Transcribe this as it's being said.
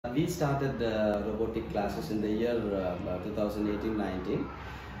We started robotic classes in the year 2018-19,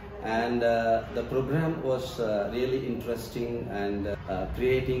 and the program was really interesting and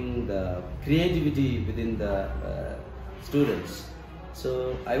creating the creativity within the students.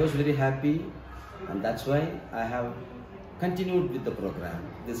 So I was very happy, and that's why I have continued with the program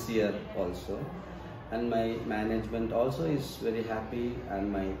this year also, and my management also is very happy,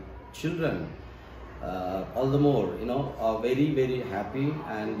 and my children all the more, are very happy,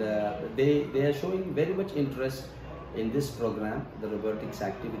 and they are showing very much interest in this program, the robotics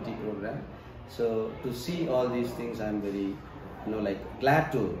activity program. So to see all these things, I'm very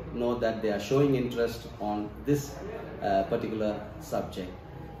glad to know that they are showing interest on this particular subject.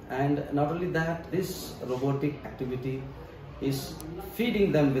 And not only that, this robotic activity is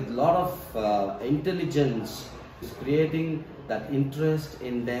feeding them with a lot of intelligence, creating that interest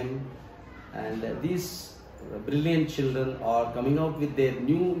in them. And these brilliant children are coming out with their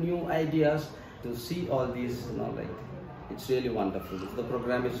new ideas. To see all these, it's really wonderful. The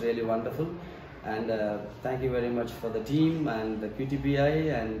program is really wonderful, and thank you very much for the team and the QtPi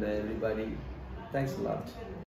and everybody. Thanks a lot.